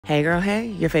Hey girl, hey,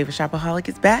 your favorite shopaholic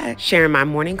is back, sharing my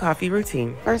morning coffee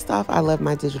routine. First off, I love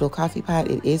my digital coffee pot.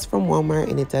 It is from Walmart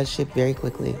and it does ship very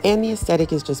quickly. And the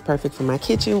aesthetic is just perfect for my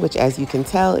kitchen, which as you can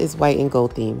tell is white and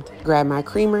gold themed. Grab my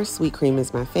creamer, sweet cream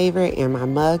is my favorite, and my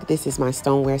mug. This is my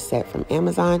stoneware set from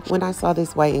Amazon. When I saw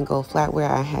this white and gold flatware,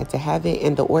 I had to have it,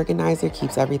 and the organizer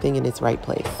keeps everything in its right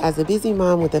place. As a busy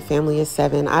mom with a family of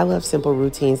 7, I love simple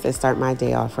routines that start my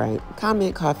day off right.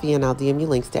 Comment coffee and I'll DM you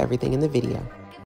links to everything in the video.